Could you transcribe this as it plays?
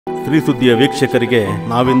ಶ್ರೀ ಸುದ್ದಿಯ ವೀಕ್ಷಕರಿಗೆ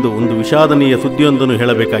ನಾವಿಂದು ಒಂದು ವಿಷಾದನೀಯ ಸುದ್ದಿಯೊಂದನ್ನು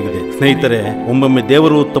ಹೇಳಬೇಕಾಗಿದೆ. ಸ್ನೇಹಿತರೆ, ಒಮ್ಮೊಮ್ಮೆ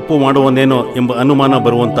ದೇವರು ತಪ್ಪು ಮಾಡುವನೇನೋ ಎಂಬ ಅನುಮಾನ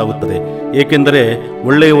ಬರುವಂತಾಗುತ್ತದೆ. ಏಕೆಂದರೆ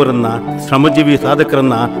ಒಳ್ಳೆಯವರನ್ನ, ಶ್ರಮಜೀವಿ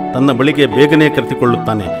ಸಾಧಕರನ್ನ ತನ್ನ ಬಳಿಗೆ ಬೇಗನೆ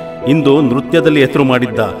ಕರೆಸಿಕೊಳ್ಳುತ್ತಾನೆ. ಇಂದು ನೃತ್ಯದಲ್ಲಿ ಹೆಸರು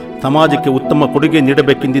ಮಾಡಿದ್ದ, ಸಮಾಜಕ್ಕೆ ಉತ್ತಮ ಕೊಡುಗೆ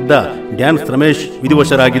ನೀಡಬೇಕೆಂದಿದ್ದ ಡ್ಯಾನ್ಸ್ ರಮೇಶ್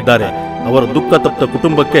ವಿಧಿವಶರಾಗಿದ್ದಾರೆ. ಅವರ ದುಃಖ ತಪ್ತ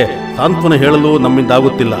ಕುಟುಂಬಕ್ಕೆ ಸಾಂತ್ವನ ಹೇಳಲು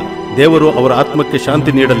ನಮ್ಮಿಂದಾಗುತ್ತಿಲ್ಲ. ದೇವರು ಅವರ ಆತ್ಮಕ್ಕೆ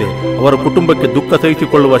ಶಾಂತಿ ನೀಡಲಿ, ಅವರ ಕುಟುಂಬಕ್ಕೆ ದುಃಖ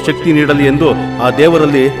ಸಹಿಸಿಕೊಳ್ಳುವ ಶಕ್ತಿ ನೀಡಲಿ ಎಂದು ಆ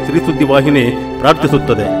ದೇವರಲ್ಲಿ ಶ್ರೀ ಸುದ್ದಿ ವಾಹಿನಿ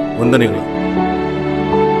ಪ್ರಾರ್ಥಿಸುತ್ತದೆ. ವಂದನೆಗಳು.